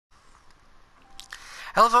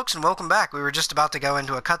Hello folks and welcome back. We were just about to go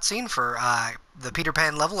into a cutscene for the Peter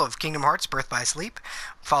Pan level of Kingdom Hearts Birth by Sleep,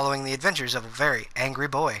 following the adventures of a very angry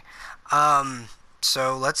boy.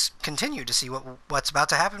 So let's continue to see what's about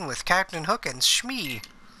to happen with Captain Hook and Shmee.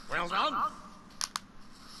 Well done.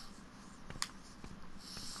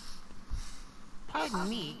 Pardon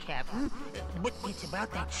me, Captain, but it's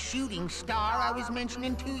about that shooting star I was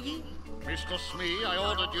mentioning to ye. Mr. Smee, I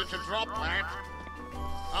ordered you to drop that.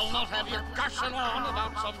 I'll not have you gushing on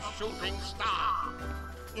about some shooting star.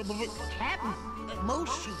 But Captain,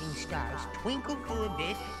 most shooting stars twinkle for a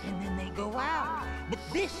bit and then they go out. But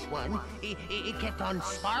this one, it kept on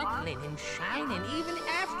sparkling and shining even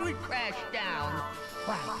after it crashed down.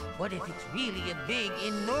 Why, what if it's really a big,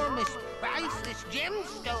 enormous, priceless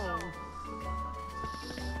gemstone?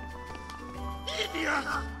 Idiot!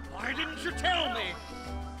 Why didn't you tell me?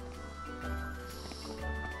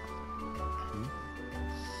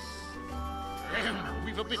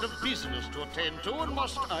 We've a bit of business to attend to and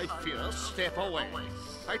must, I fear, step away.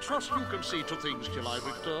 I trust you can see to things till I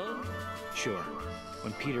return. Sure.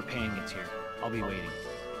 When Peter Pan gets here, I'll be waiting.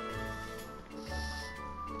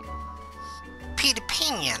 Peter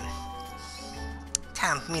Pan.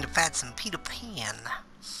 Time for me to fight some Peter Pan.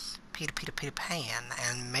 Peter Pan.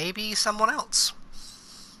 And maybe someone else.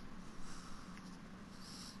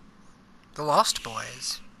 The Lost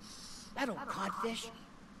Boys. That old codfish.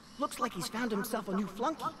 Looks like he's found himself a new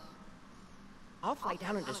flunky. I'll fly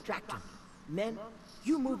down and distract him. Men,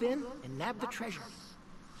 you move in and nab the treasure.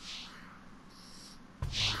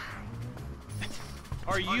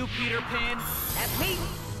 Are you Peter Pan? That's me!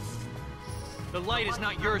 The light is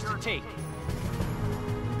not yours to take.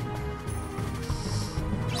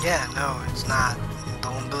 Yeah, no, it's not.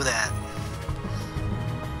 Don't do that.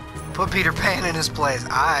 Put Peter Pan in his place.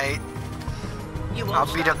 I'll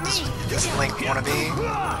beat up this Link wannabe.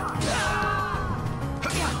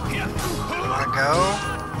 Wanna go?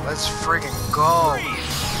 Let's friggin' go.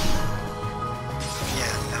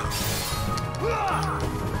 Yeah, no.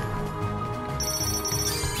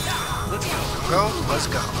 Let's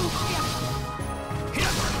go.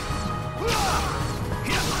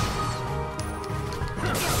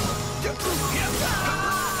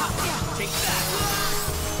 Take that.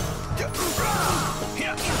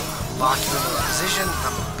 Lock you into a position,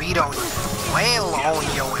 I'm gonna beat on well on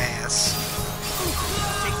your ass.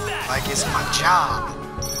 Like it's my job.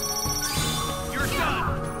 You're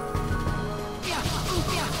done.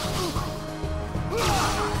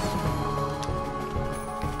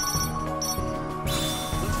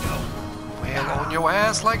 Let's go. Well on your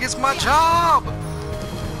ass like it's my job.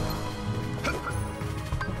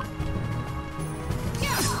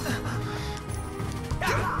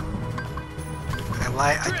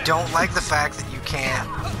 I don't like the fact that you can't.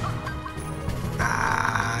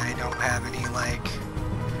 I don't have any, like.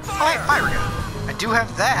 Oh, fire gun. I do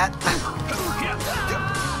have that.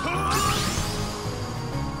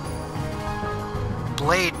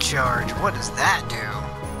 Blade charge. What does that do?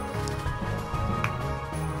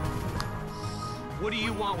 What do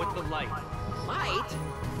you want with the light? Light?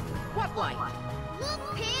 What light?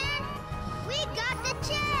 Look, Pan! We got the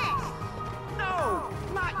chest! No!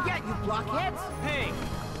 Not yet, you blockheads! Hey!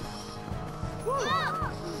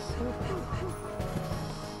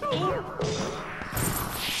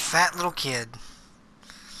 Fat little kid.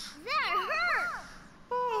 That hurt!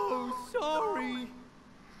 Oh, sorry.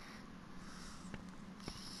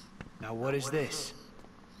 Now what is this?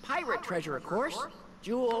 Pirate treasure, of course.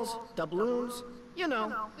 Jewels, doubloons, you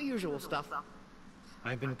know, the usual stuff.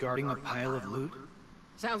 I've been guarding a pile of loot?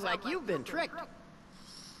 Sounds like you've been tricked.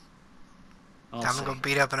 I'll Time say. to go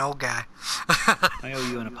beat up an old guy. I owe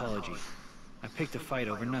you an apology. I picked a fight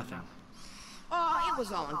over nothing. Oh, it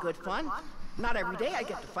was all in good fun. Not every day I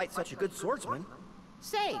get to fight such a good swordsman.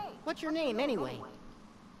 Say, what's your name anyway?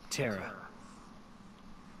 Terra.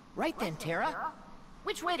 Right then, Terra.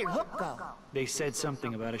 Which way did Hook go? They said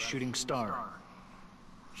something about a shooting star.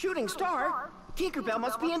 Shooting star? Tinkerbell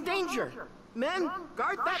must be in danger. Men,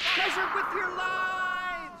 guard that treasure with your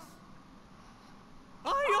lives!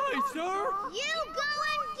 Aye, aye, sir! You go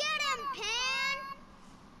and get him, Pan!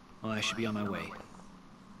 Well, I should be on my way.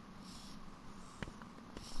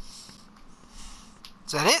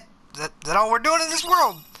 Is that it? Is that all we're doing in this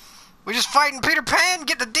world? We just fighting Peter Pan,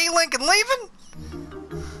 getting a D-Link and leaving?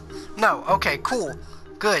 No, okay, cool.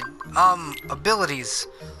 Good. Abilities.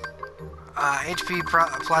 HP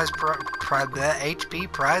HP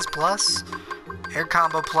prize plus. Air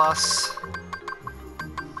combo plus.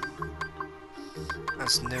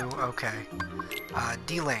 That's new, okay.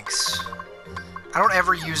 D-Links. I don't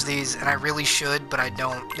ever use these, and I really should, but I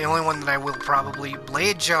don't. The only one that I will probably...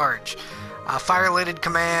 Blade Charge. Fire-related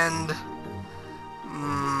command,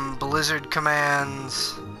 blizzard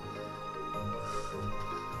commands,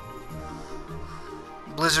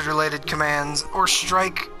 blizzard-related commands, or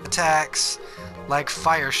strike attacks like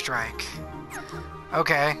fire strike.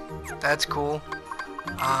 Okay, that's cool.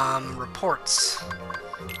 Reports.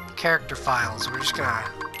 Character files. We're just gonna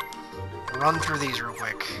run through these real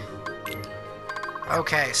quick.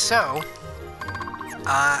 Okay, so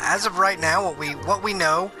as of right now, what we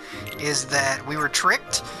know is that we were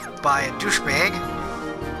tricked by a douchebag.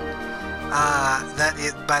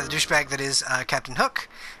 By the douchebag that is Captain Hook,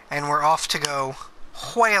 and we're off to go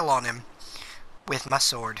whale on him with my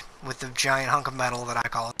sword, with the giant hunk of metal that I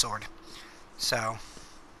call a sword. So,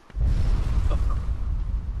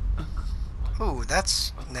 ooh,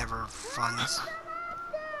 that's never fun.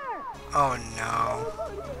 Oh no.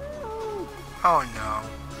 Oh no.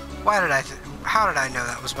 How did I know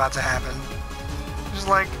that was about to happen? Just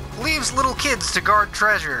like, leaves little kids to guard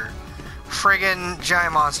treasure. Friggin'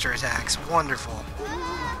 giant monster attacks. Wonderful.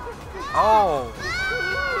 Oh.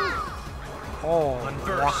 Oh. One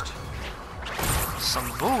first.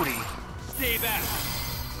 Some booty. Stay back.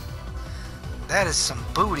 That is some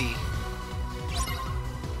booty.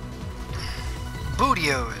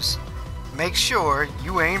 Bootios. Make sure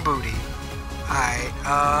you ain't booty. Alright,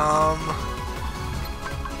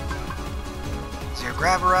 so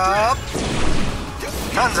grab her up.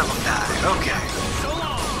 Tons of them die. Okay. So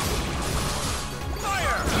long.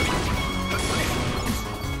 Fire.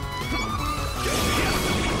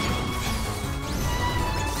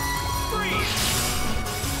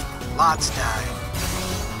 Freeze. Lots die.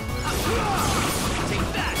 Take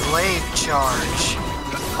that. Blade charge.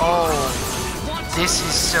 Oh. This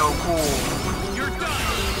is so cool. You're done.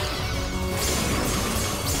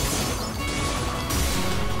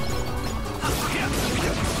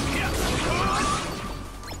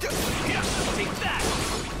 Take that.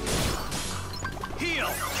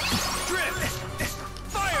 Heal. Drip.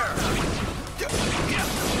 Fire.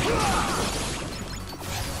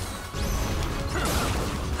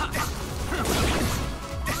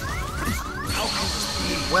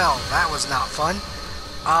 Well, that was not fun.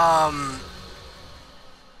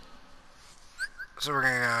 So we're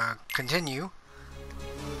gonna continue.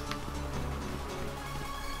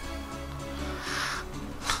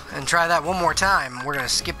 And try that one more time. We're gonna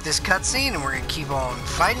skip this cutscene and we're gonna keep on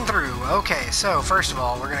fighting through. Okay, so first of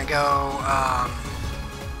all, we're gonna go,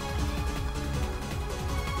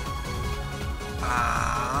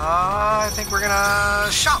 I think we're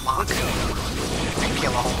gonna shot lock. And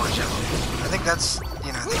kill a whole bunch of them. I think that's,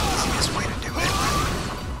 you know, the easiest way to do it.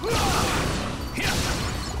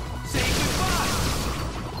 Say goodbye.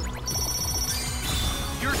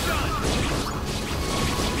 You're done.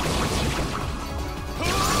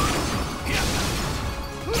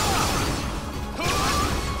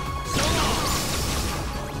 So long.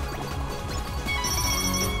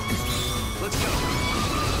 Let's go.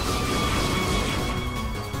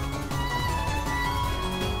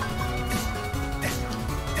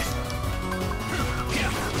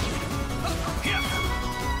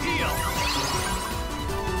 Heal.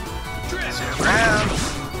 Drip. So grab.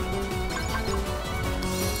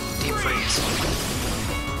 Deep freeze.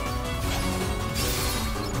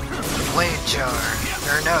 Blade charge.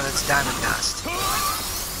 Or no, that's diamond dust.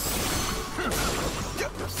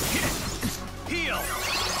 Heal.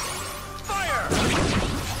 Fire.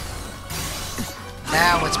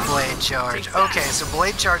 Now it's blade charge. Okay, so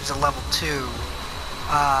blade charge is a level 2.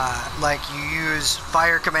 Like you use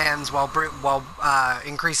fire commands while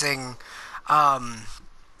increasing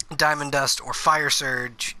diamond dust or fire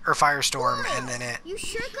surge or firestorm, and then it. You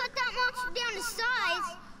sure cut that monster down to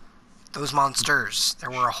size. Those monsters. There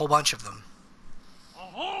were a whole bunch of them.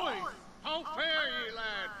 Ahoy! How fare ye,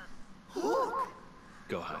 lad?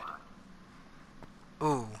 Go hide.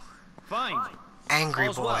 Ooh, Fine. Angry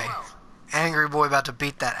All's Boy. well. Angry Boy about to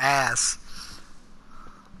beat that ass.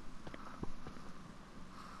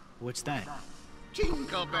 What's that?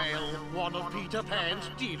 Tinkerbell, one of Peter Pan's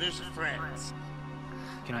dearest friends.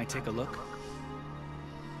 Can I take a look?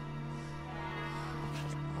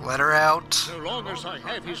 Let her out. So long as I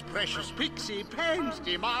have his precious pixie, Pan's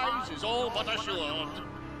demise is all but assured.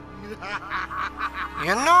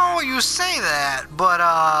 You know, you say that, but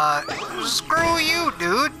screw you,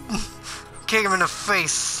 dude. Kick him in the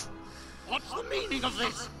face. What's the meaning of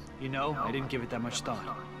this? You know, I didn't give it that much thought.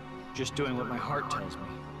 Just doing what my heart tells me.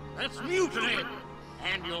 That's mutiny,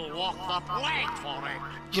 and you'll walk the plank for it.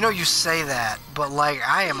 You know, you say that, but like,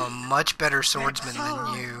 I am a much better swordsman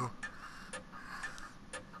than you.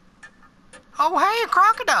 Oh, hey, a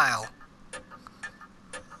crocodile.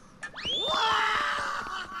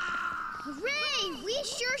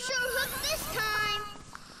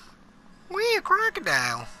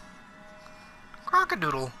 crocodile.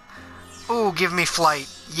 Crocodile. Ooh, give me flight.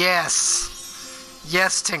 Yes.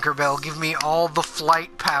 Yes, Tinkerbell, give me all the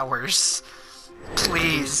flight powers. The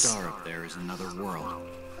Please. star up there is another world.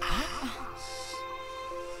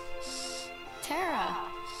 Terra.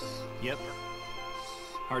 Yep.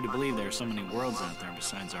 Hard to believe there are so many worlds out there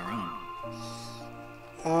besides our own.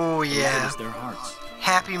 Oh, The light yeah. is their hearts,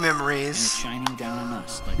 Happy and it's memories. shining down on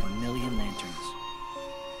us like a million lanterns.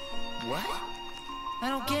 What? I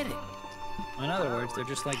don't get it. In other words, they're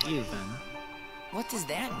just like you, Ben. What does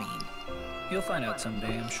that mean? You'll find out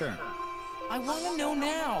someday, I'm sure. I want to know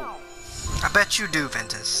now. I bet you do,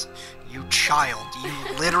 Ventus. You child. You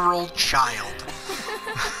literal child.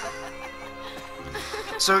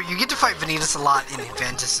 So you get to fight Vanitas a lot in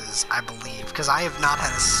Ventus's, I believe, because I have not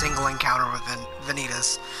had a single encounter with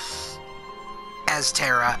Vanitas as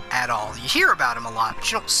Terra at all. You hear about him a lot,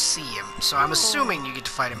 but you don't see him, so I'm assuming you get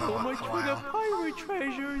to fight him a while. pirate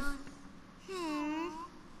treasures.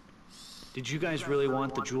 Did you guys really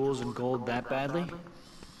want the jewels and gold that badly?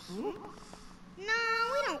 No,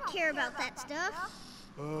 we don't care about that stuff.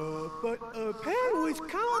 But Pan was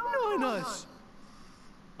counting on us.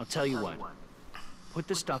 I'll tell you what. Put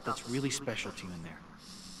the stuff that's really special to you in there.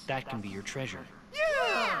 That can be your treasure.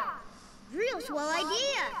 Yeah! Real swell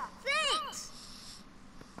idea. Thanks.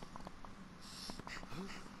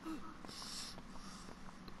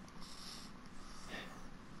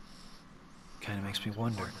 Kinda makes me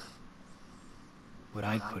wonder what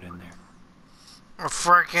I'd put in there. A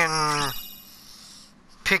frickin'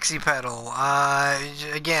 pixie pedal.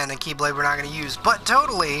 Again, a keyblade we're not gonna use, but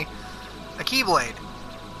totally a keyblade.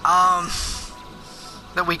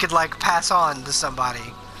 That we could like pass on to somebody,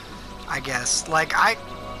 I guess. Like I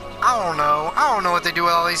don't know. I don't know what they do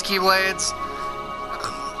with all these keyblades.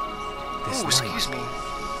 This Ooh, light, excuse me.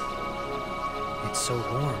 it's so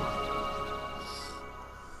warm.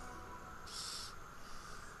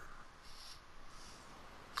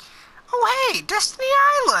 Oh hey, Destiny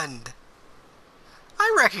Island.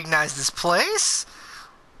 I recognize this place.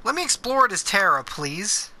 Let me explore it as Terra,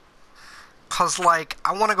 please. Cause like,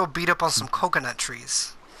 I wanna go beat up on some coconut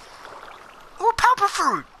trees. Ooh, papa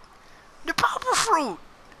fruit! The papa fruit!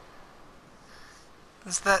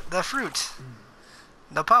 Is that the fruit?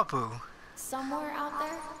 The papu. Somewhere out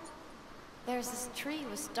there, there's this tree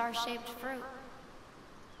with star-shaped fruit.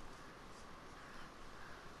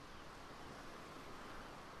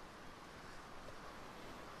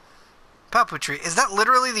 Papu tree. Is that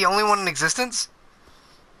literally the only one in existence?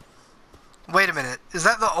 Wait a minute. Is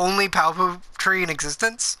that the only Papu tree in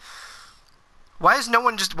existence? Why is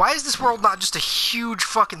why is this world not just a huge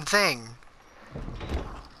fucking thing?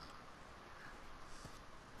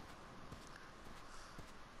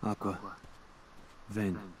 Aqua.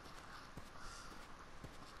 Ven.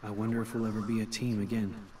 I wonder if we'll ever be a team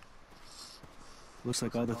again. Looks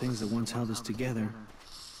like all the things that once held us together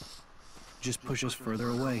just push us further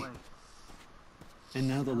away. And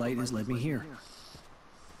now the light has led me here.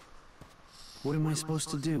 What am I supposed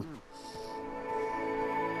to do?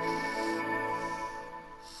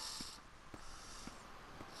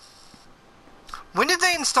 When did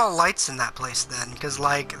they install lights in that place then? Because,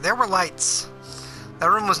 like, there were lights.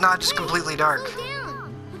 That room was not just completely dark. Slow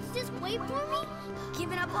down. What's this? Wait for me?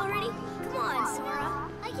 Giving up already? Come on, Sora.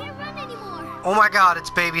 I can't run anymore. Oh my god,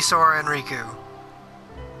 it's baby Sora and Riku.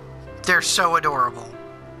 They're so adorable.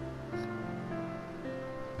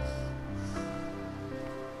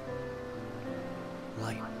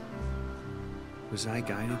 Light. Was I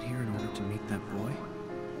guided here in order to meet that boy?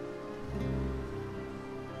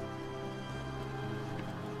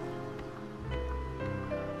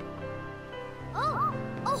 Oh,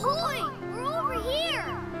 ahoy! We're over here.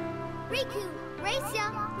 Riku, race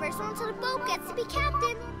ya. First one to the boat gets to be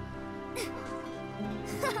captain.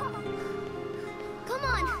 Come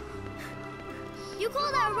on. You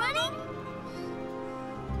call that running?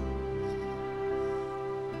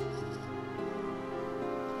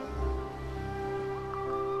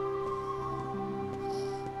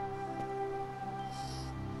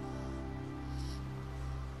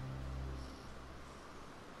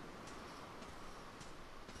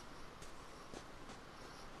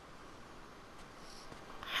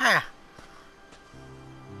 Huh.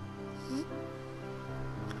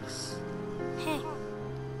 Hey,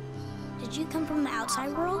 did you come from the outside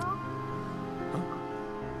world?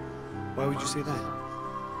 Why would you say that?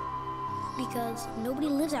 Because nobody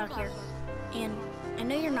lives out here. And I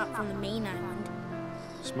know you're not from the main island.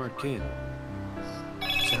 Smart kid.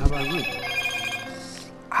 So how about you?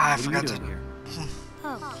 I What are forgot you to... doing here?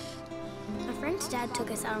 Oh, my friend's dad took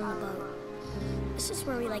us out on the boat. This is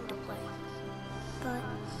where we like to play. But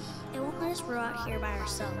It won't let us row out here by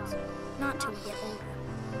ourselves. Not till we get older.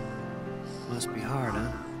 Must be hard,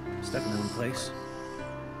 huh? Stuck in one place.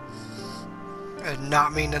 I did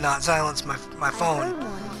not mean to not silence my I phone. heard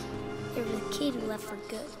one. There was a kid who left for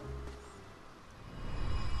good.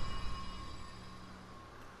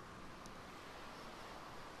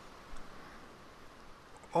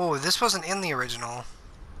 Oh, this wasn't in the original.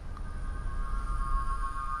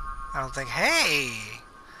 I don't think. Hey!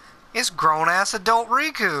 It's grown-ass adult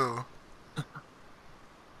Riku!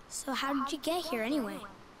 So how did you get here anyway?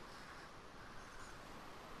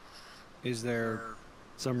 Is there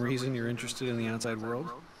some reason you're interested in the outside world?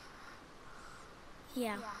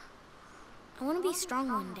 Yeah. I want to be strong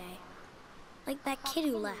one day. Like that kid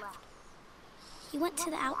who left. He went to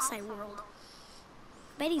the outside world.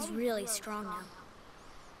 I bet he's really strong now.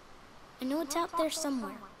 I know it's out there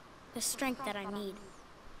somewhere. The strength that I need.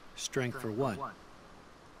 Strength for what?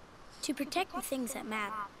 To protect the things that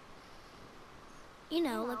matter. You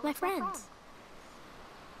know, like my friends.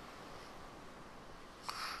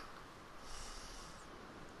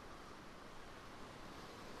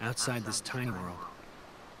 Outside this tiny world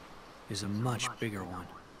is a much bigger one.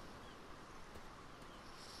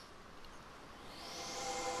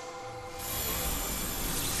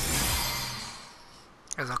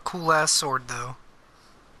 There's a cool-ass sword, though.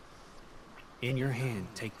 In your hand,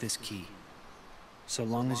 take this key. So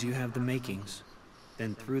long as you have the makings,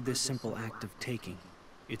 then through this simple act of taking,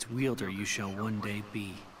 its wielder you shall one day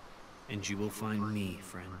be, and you will find me,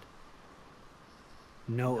 friend.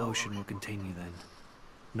 No ocean will contain you then.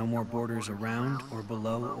 No more borders around or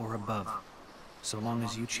below or above, so long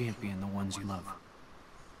as you champion the ones you love.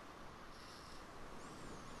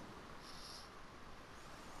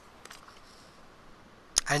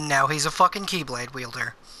 And now he's a fucking Keyblade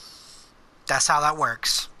wielder. That's how that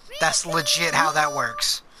works. That's legit how that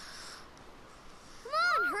works. Come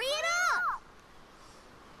on, hurry it up!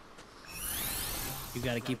 You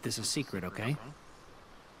gotta keep this a secret, okay?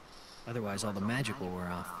 Otherwise all the magic will wear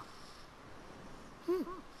off.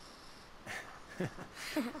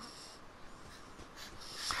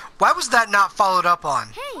 Why was that not followed up on?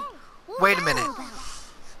 Hey! Wait a minute.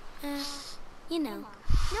 You know.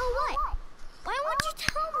 Know what? Why won't you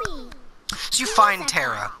tell me? So you find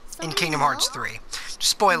Terra in Kingdom Hearts 3.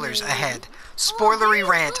 Spoilers ahead. Spoilery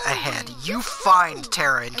rant ahead. You find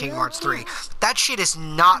Terra in Kingdom Hearts 3. That shit is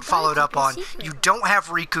not followed up on. You don't have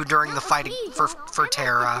Riku during the fighting for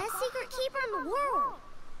Terra. Best secret keeper in the world.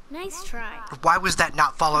 Nice try. Why was that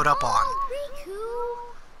not followed up on? Riku.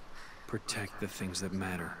 Protect the things that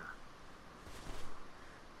matter.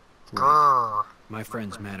 Grrr. My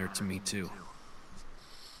friends matter to me too.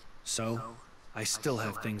 So, I still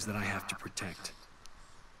have things that I have to protect.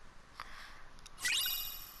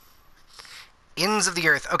 Ends of the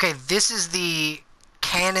Earth. Okay, this is the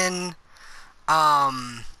canon,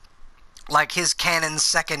 like his canon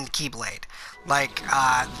second Keyblade. Like,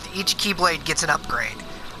 each Keyblade gets an upgrade.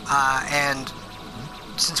 And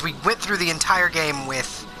since we went through the entire game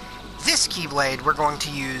with this Keyblade, we're going to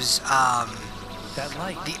use, That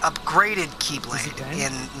light. the upgraded Keyblade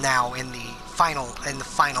in the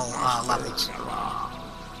final levels. Terra,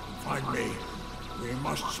 find me. We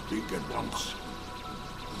must speak at once.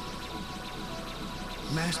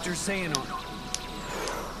 Master Xehanort.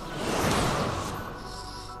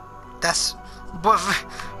 That's, but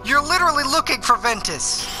you're literally looking for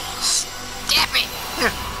Ventus. Stop it.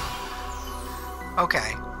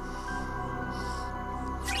 Okay.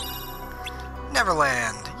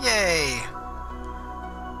 Neverland. Yay.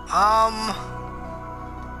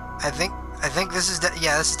 I think this is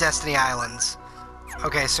this is Destiny Islands.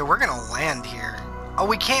 Okay, so we're gonna land here. Oh,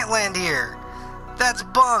 we can't land here. That's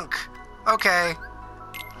bunk. Okay.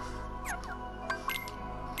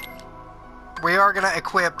 We are gonna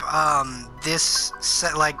equip this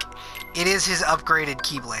set, like, it is his upgraded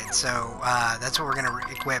Keyblade, so that's what we're gonna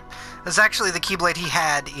equip. That's actually the Keyblade he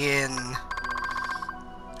had in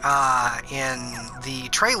the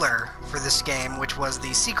trailer for this game, which was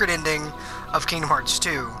the secret ending of Kingdom Hearts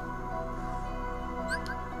 2.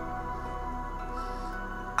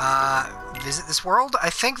 Visit this world? I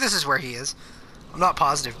think this is where he is. I'm not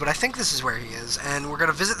positive, but I think this is where he is. And we're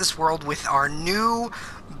gonna visit this world with our new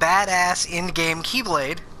badass in-game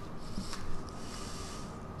Keyblade.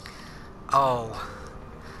 Oh.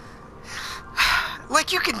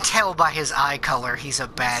 Like, you can tell by his eye color he's a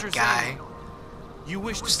bad guy. You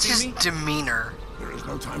wish to Just see his me? demeanor. There is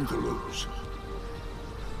no time to lose.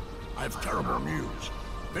 I've terrible news.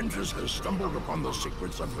 Ventus has stumbled upon the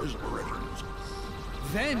secrets of his origins.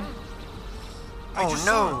 Then? I Oh just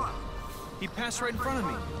saw no. him. He passed right in front of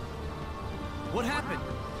me. What happened?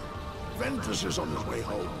 Ventus is on his way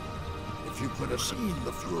home. if you could have seen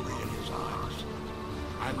the fury in his eyes.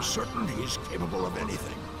 I'm certain he's capable of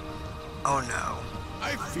anything. Oh no.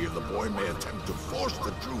 I fear the boy may attempt to force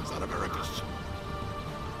the truth out of Ericus.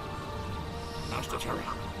 Master Terry,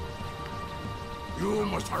 you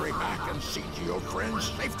must hurry back and see to your friend's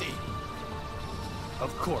safety.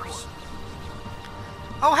 Of course.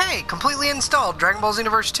 Oh hey, completely installed Dragon Ball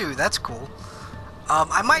Xenoverse 2. That's cool.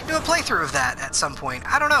 I might do a playthrough of that at some point.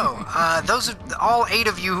 I don't know. All 8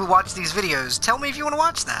 of you who watch these videos, tell me if you want to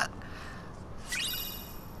watch that.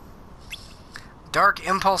 Dark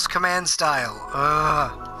Impulse command style.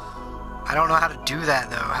 I don't know how to do that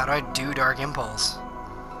though. How do I do Dark Impulse?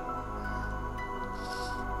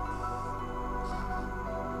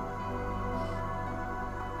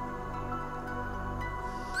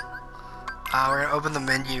 We're gonna open the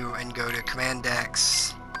menu and go to Command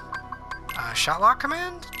X. Shot lock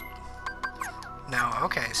command? No,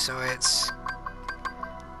 okay, so it's...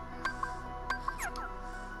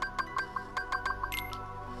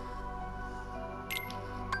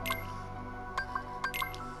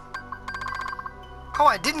 Oh,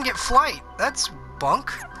 I didn't get flight. That's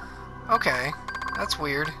bunk. Okay, that's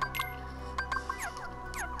weird.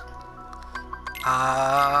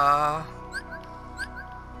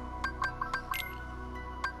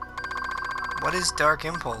 What is Dark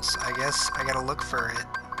Impulse? I guess I gotta look for it.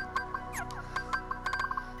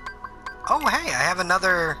 Oh, hey, I have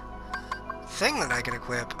another thing that I can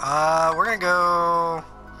equip. We're gonna go...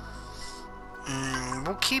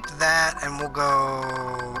 we'll keep that, and we'll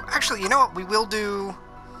go... Actually, you know what? We'll do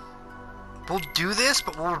this,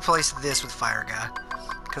 but we'll replace this with Fire Guy,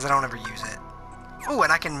 because I don't ever use it. Oh,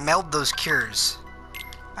 and I can meld those cures,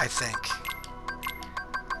 I think.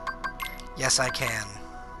 Yes, I can.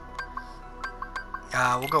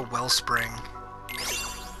 We'll go Wellspring.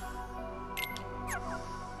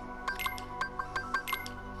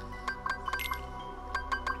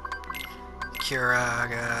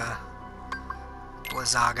 Curaga,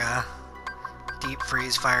 Blizzaga, Deep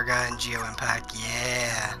Freeze, Fire Guy, and Geo Impact.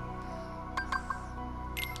 Yeah!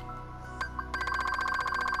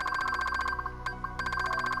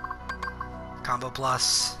 Combo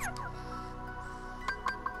Plus.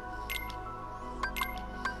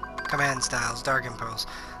 Command styles, Dark Impulse.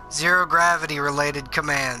 Zero gravity related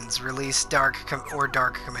commands. Release dark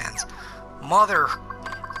commands. Mother...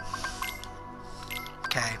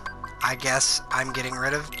 Okay. I guess I'm getting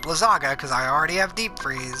rid of Blizzaga because I already have Deep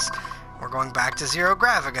Freeze. We're going back to Zero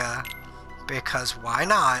Graviga. Because why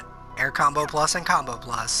not? Air Combo Plus and Combo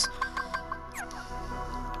Plus.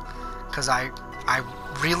 Because I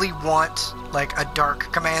really want like a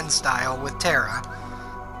dark command style with Terra.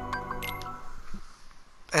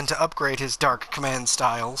 And to upgrade his dark command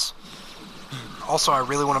styles. Also, I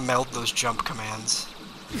really want to meld those jump commands.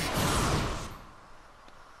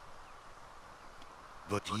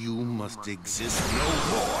 But you must exist no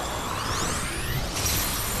more.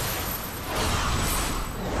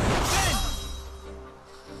 Ben!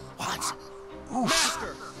 What? Oof.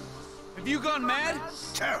 Master! Have you gone mad?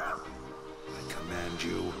 Terra! I command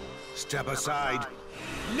you, step aside.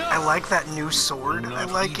 No! I like that new sword. I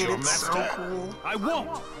like it. your It's so master. cool. I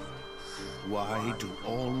won't! Why do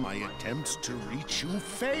all my attempts to reach you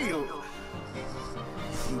fail?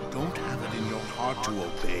 If you don't have it in your heart to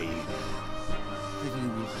obey, then you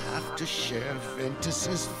will have to share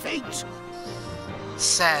Ventus's fate.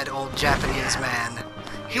 Sad old Japanese man.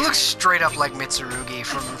 He looks straight up like Mitsurugi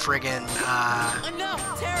from friggin'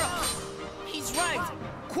 Enough, Terra! He's right!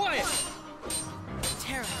 Quiet!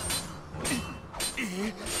 Terra.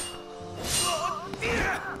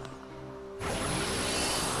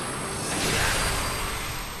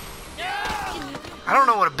 I don't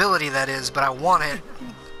know what ability that is, but I want it.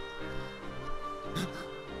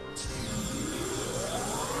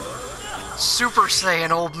 Super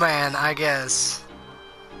Saiyan old man, I guess.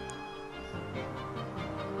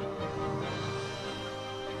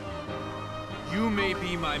 You may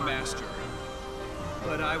be my master,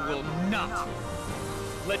 but I will not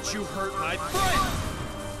let you hurt my friend!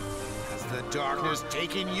 Has the darkness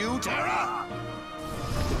taken you, Terra?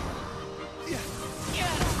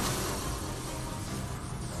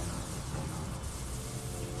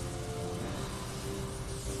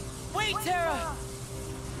 Wait, Terra!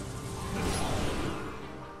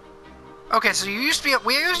 Okay, so we used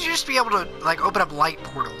to be able to like open up light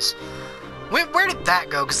portals. Where did that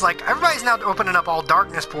go? Because like everybody's now opening up all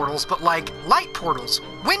darkness portals, but like light portals.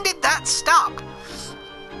 When did that stop?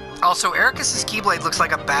 Also, Ericus's Keyblade looks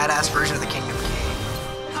like a badass version of the Kingdom Key.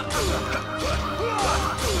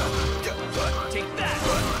 Take that!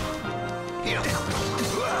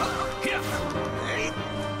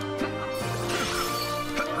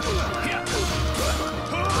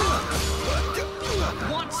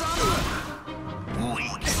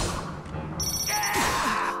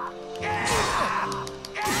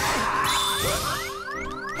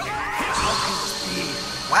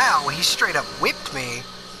 Wow, he straight up whipped me.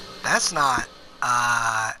 That's not,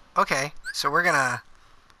 okay. So we're gonna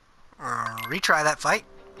retry that fight.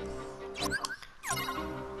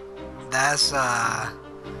 That's,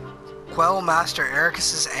 quell Master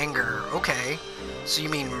Ericus's anger. Okay. So you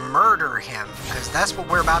mean murder him, because that's what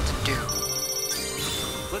we're about to do.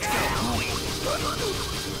 Let's go.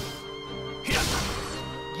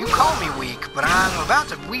 You call me weak, but I'm about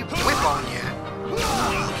to whip on you.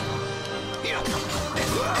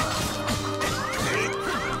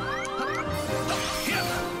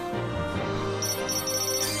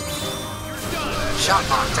 Shot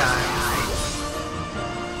block time.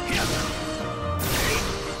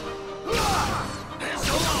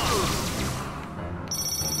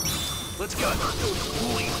 Let's go.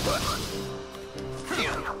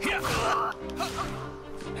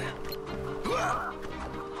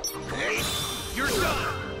 You're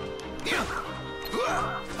done.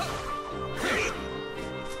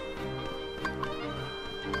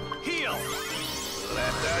 Heal.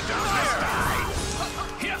 Let the darkness die.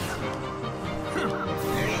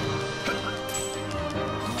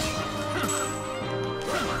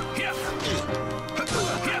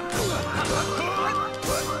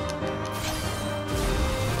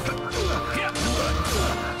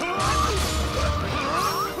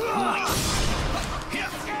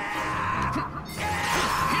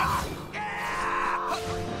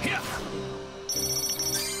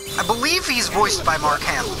 I believe he's voiced by Mark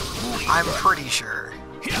Hamill. I'm pretty sure.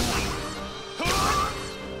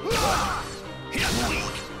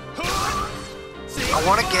 I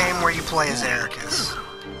want a game where you play as Ericus.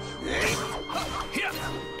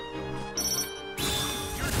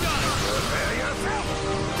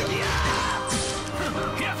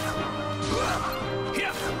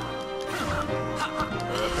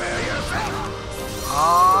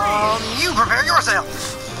 You prepare yourself!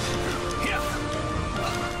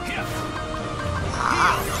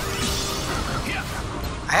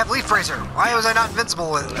 I have Leaf Razor. Why was I not invincible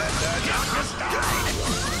with it?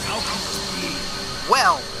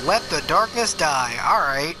 Well, let the darkness die.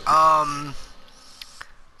 Alright,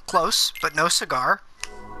 close, but no cigar.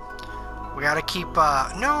 We gotta keep,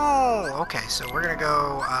 no! Okay, so we're gonna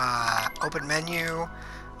go, open menu.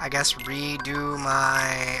 I guess redo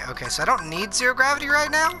my... Okay, so I don't need zero gravity right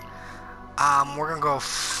now. We're gonna go...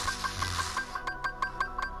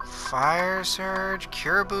 Fire Surge,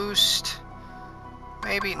 Cure Boost...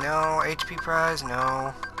 Maybe, no. HP Prize,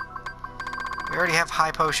 no. We already have High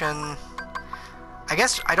Potion. I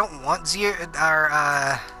guess I don't want Geo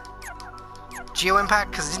Impact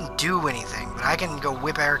because it didn't do anything. But I can go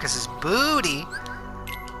whip Ericus's booty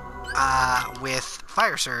with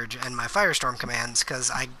Fire Surge and my Firestorm commands because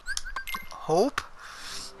I hope...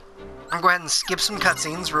 I'll go ahead and skip some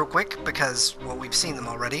cutscenes real quick because, well, we've seen them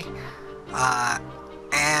already.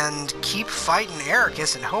 And keep fighting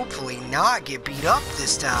Ericus and hopefully not get beat up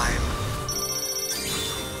this time.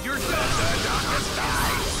 You're done.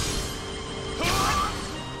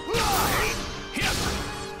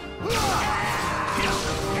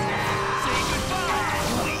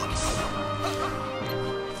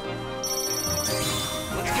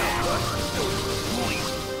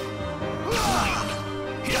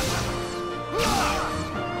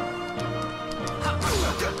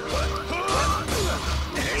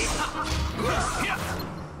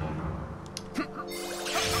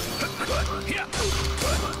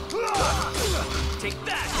 Take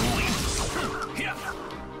that!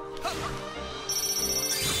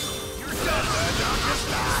 You're done! The darkness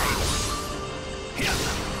dies!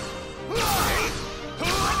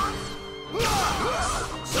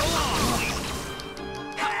 So long!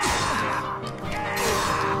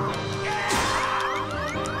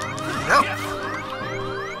 No!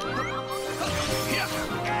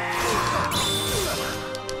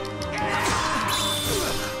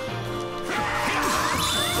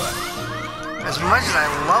 As much as I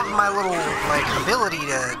love my little, like, ability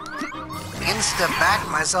to insta-back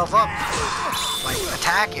myself up, like,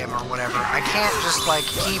 attack him or whatever, I can't just, like,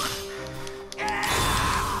 keep...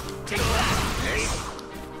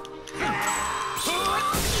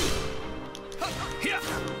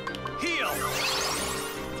 Heal!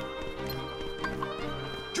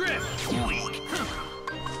 Drift!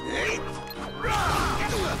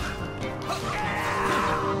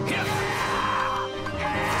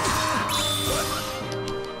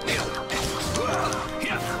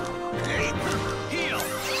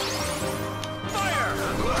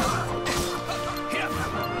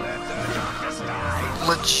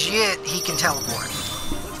 Legit, he can teleport.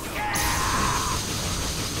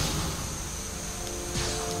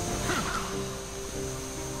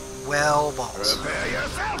 Well, balls.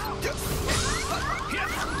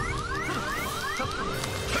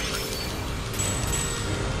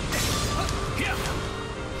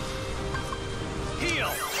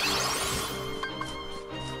 Heal!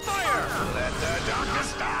 Fire! Let the darkness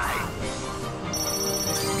die!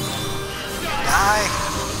 Die.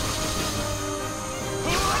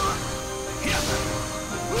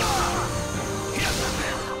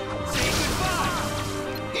 Say goodbye!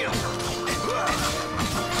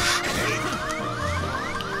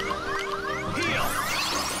 Heal!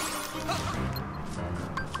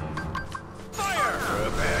 Fire!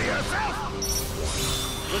 Prepare yourself!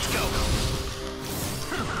 Let's go!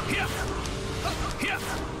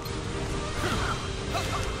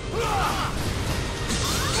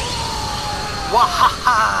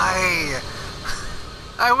 Why?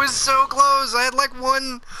 I was so close. I had like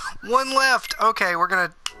one left. Okay, we're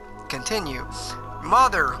gonna continue.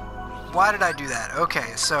 Mother, why did I do that?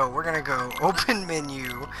 Okay, so we're gonna go open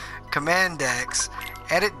menu, command X,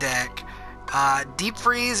 edit deck, deep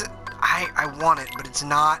freeze. I want it, but it's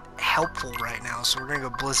not helpful right now. So we're gonna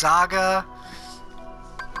go Blizzaga,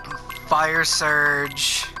 Fire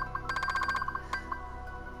Surge.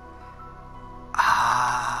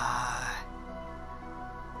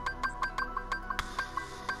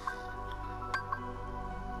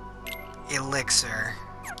 Elixir,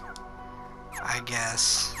 I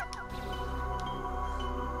guess.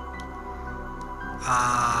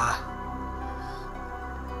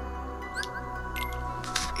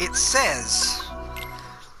 It says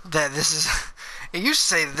that this is. It used to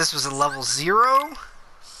say that this was a level 0.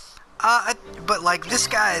 But like this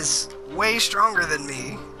guy's way stronger than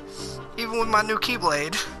me. Even with my new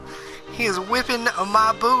Keyblade, he is whipping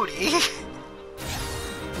my booty.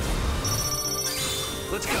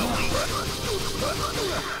 Let's go!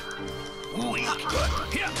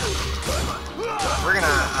 We're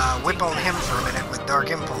gonna whip on him for a minute with Dark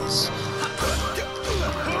Impulse.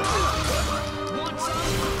 Want some?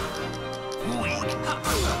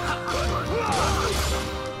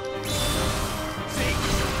 Say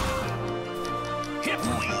hit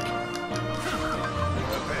weak!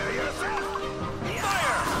 Prepare yourself!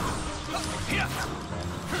 Fire!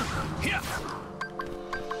 Hit!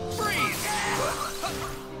 Freeze!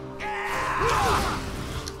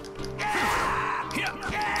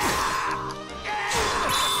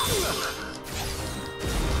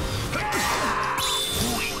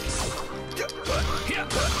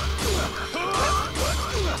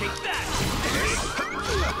 Take that!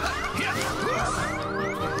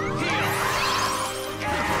 Heal!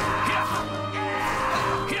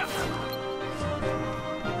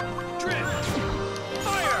 Drift!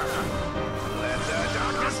 Fire! Let the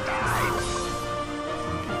darkness die!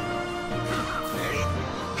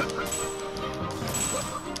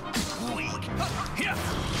 Weak!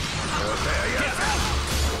 Prepare yourself!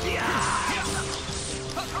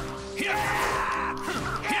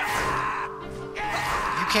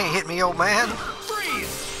 You can't hit me, old man.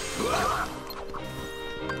 Freeze!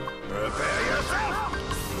 Prepare yourself!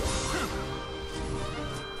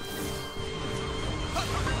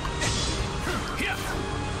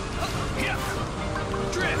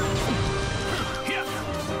 Drift!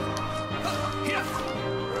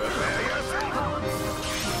 Prepare yourself!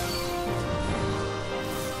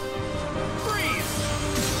 Freeze!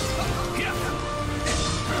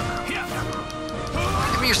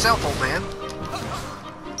 Give me yourself, old man.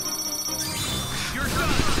 You're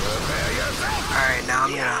done! Prepare yourself! Alright, now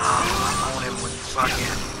I'm gonna own him with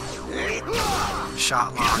fucking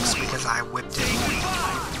shot locks because I whipped him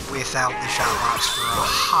without the shot locks for a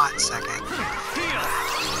hot second. Heal!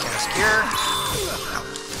 Cast Cure. Oh,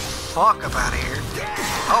 fuck up out of here.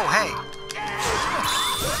 Oh, hey.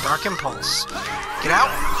 Dark Impulse. Get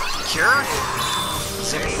out. Cure.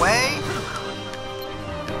 Zip away.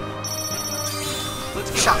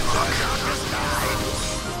 Shot lock.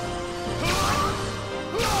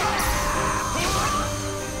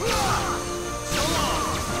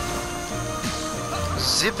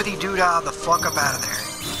 Zippity doodah the fuck up out of there.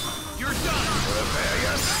 You're done!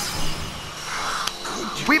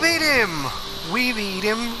 We beat him! We beat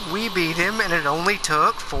him, we beat him, and it only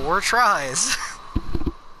took 4 tries.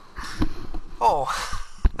 Oh,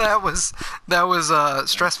 that was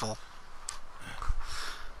stressful.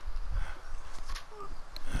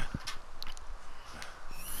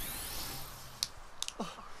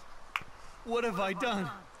 What have I done?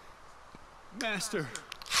 Master,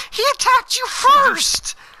 He attacked you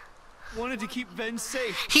first! wanted to keep Ven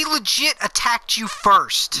safe. He legit attacked you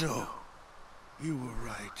first. No, you were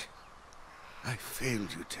right. I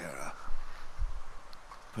failed you, Terra.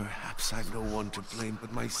 Perhaps I've no one to blame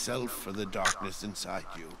but myself for the darkness inside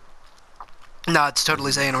you. No, it's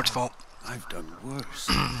totally Xehanort's fault. I've done worse.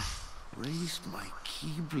 Raised my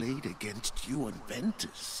keyblade against you and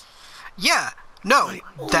Ventus. Yeah, no,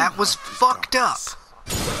 that was fucked up.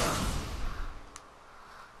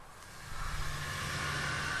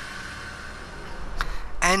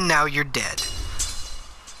 And now you're dead.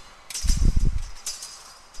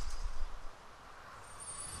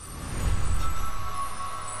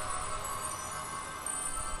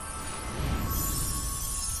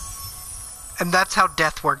 And that's how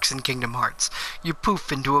death works in Kingdom Hearts. You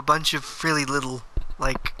poof into a bunch of really little,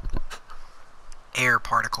 like, air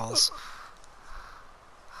particles.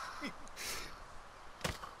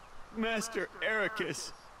 Master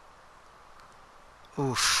Ericus.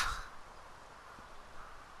 Oof.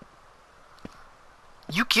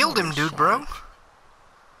 You killed him, dude, bro.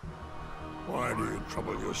 Why do you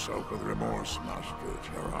trouble yourself with remorse, Master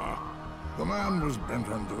Terra? The man was bent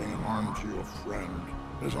on doing harm to your friend,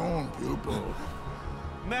 his own pupil.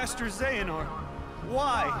 Master Xehanort,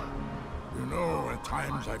 why? You know, at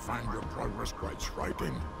times I find your progress quite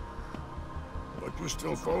striking. But you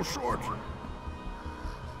still fall short.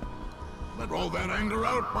 Let all that anger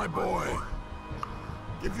out, my boy.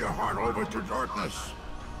 Give your heart over to darkness.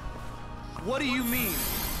 What do you mean?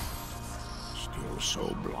 Still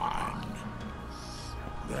so blind.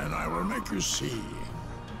 Then I will make you see.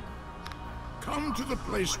 Come to the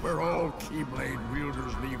place where all Keyblade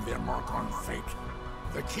wielders leave their mark on fate.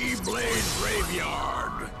 The Keyblade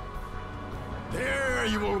Graveyard. There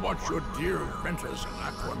you will watch your dear Ventus and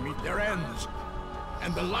Aqua meet their ends.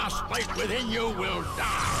 And the last light within you will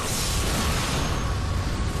die.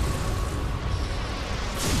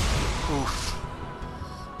 Oof.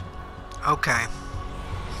 Okay.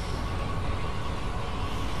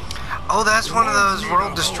 Oh, that's one of those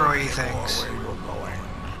world destroy things.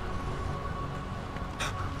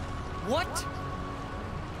 What?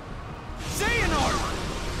 Xehanort!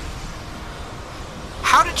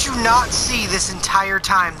 How did you not see this entire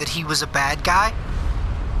time that he was a bad guy?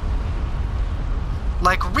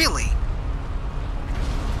 Like, really?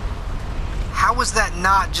 How was that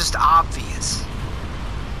not just obvious?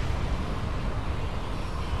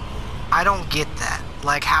 I don't get that.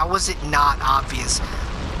 Like, how was it not obvious?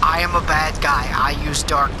 I am a bad guy. I use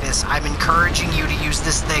darkness. I'm encouraging you to use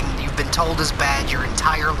this thing you've been told is bad your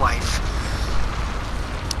entire life.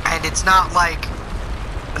 And it's not like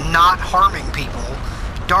not harming people.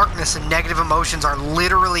 Darkness and negative emotions are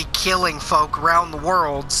literally killing folk around the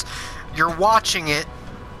worlds. You're watching it,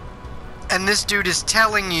 and this dude is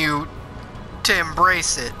telling you to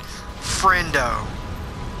embrace it. Friendo.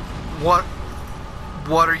 What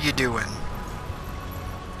are you doing?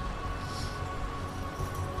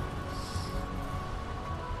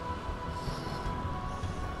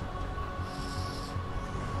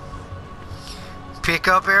 Pick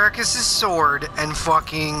up Ericus' sword and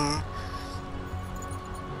fucking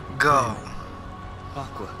go.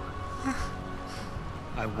 Aqua.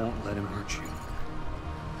 I won't let him hurt you.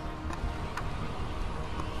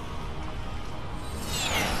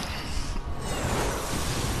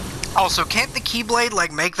 Also, can't the Keyblade,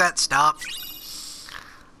 like, make that stop?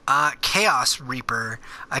 Chaos Reaper.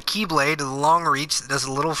 A Keyblade with a long reach that does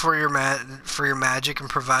a little for your magic and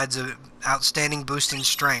provides an outstanding boost in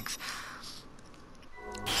strength.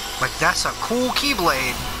 Like, that's a cool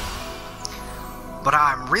Keyblade. But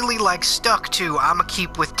I'm really, like, stuck to, I'ma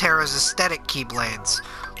keep with Terra's aesthetic Keyblades.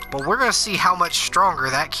 But we're gonna see how much stronger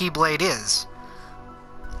that Keyblade is.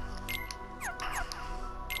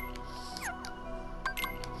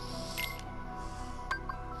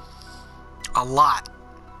 A lot.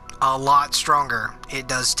 A lot stronger. It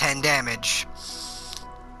does 10 damage.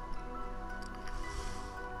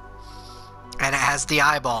 And it has the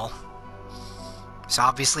eyeball. It's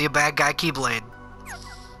obviously a bad guy Keyblade.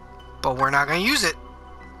 But we're not going to use it.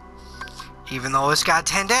 Even though it's got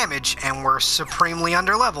 10 damage and we're supremely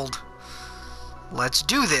underleveled. Let's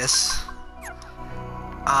do this.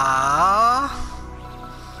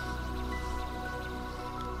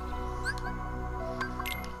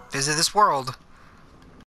 Visit this world.